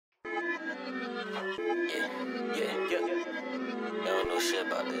Yeah. Y'all don't know shit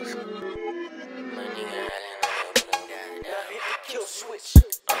about this. My nigga Allen, I hit the kill switch.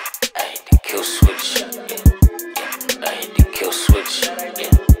 I hit the kill switch. Yeah. I hit the kill switch. Yeah.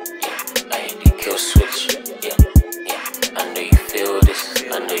 I hit the kill switch. Yeah. I know you feel this.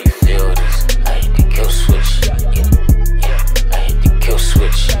 I know you feel this. I hit the kill switch. Yeah. I hit the kill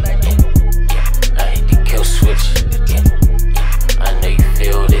switch. Yeah. I hit the kill switch. Yeah. I know you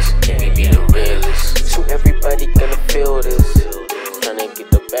feel this. We be the realest. So everybody gonna feel this. Tryna get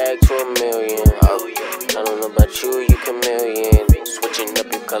the bag to $1 million. I don't know about you, you chameleon. Switching up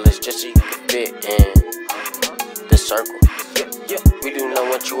your colors just so you can fit in the circle. Yeah. We do not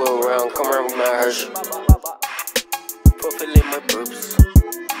want you around. Come around, we might hurt you. Fulfilling my purpose,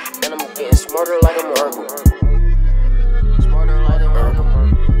 and I'm getting smarter like I'm Urkel. Smarter like I'm Urkel.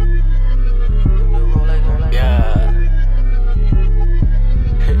 Yeah.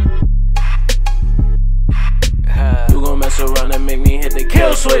 You gon' mess around and make me hit the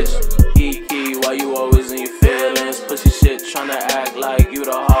kill switch. Key, why you always in your feelings? Pussy shit, tryna act like you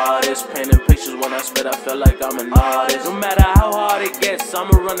the hardest. Painting pictures when I spit, I feel like I'm an artist. No matter how hard it gets,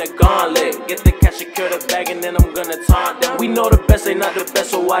 I'ma run the gauntlet. Get the cash, secure the bag, and then I'm gonna taunt them. We know the best, they not the best,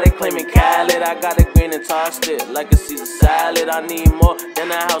 so why they claiming Khaled? I got a green and tossed it like a Caesar salad. I need more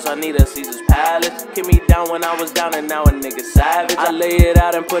than a house, I need a Caesar's palace. Keep me down when I was down, and now a nigga savage. I lay it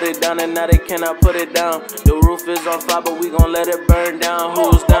out and put it down, and now they cannot put it down. The roof is on fire, but we gon' let it burn down.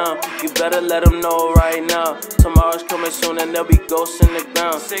 Who's down? You better let them know right now. Tomorrow's coming soon, and there'll be ghosts in the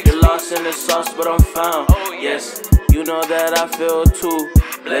ground. You're lost in the sauce, but I'm found. Yes, you know that I feel too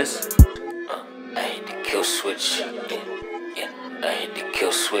blessed. I hit the kill switch. Yeah. I hit the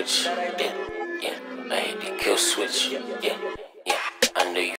kill switch. Yeah. I hit the kill switch. Yeah. I know you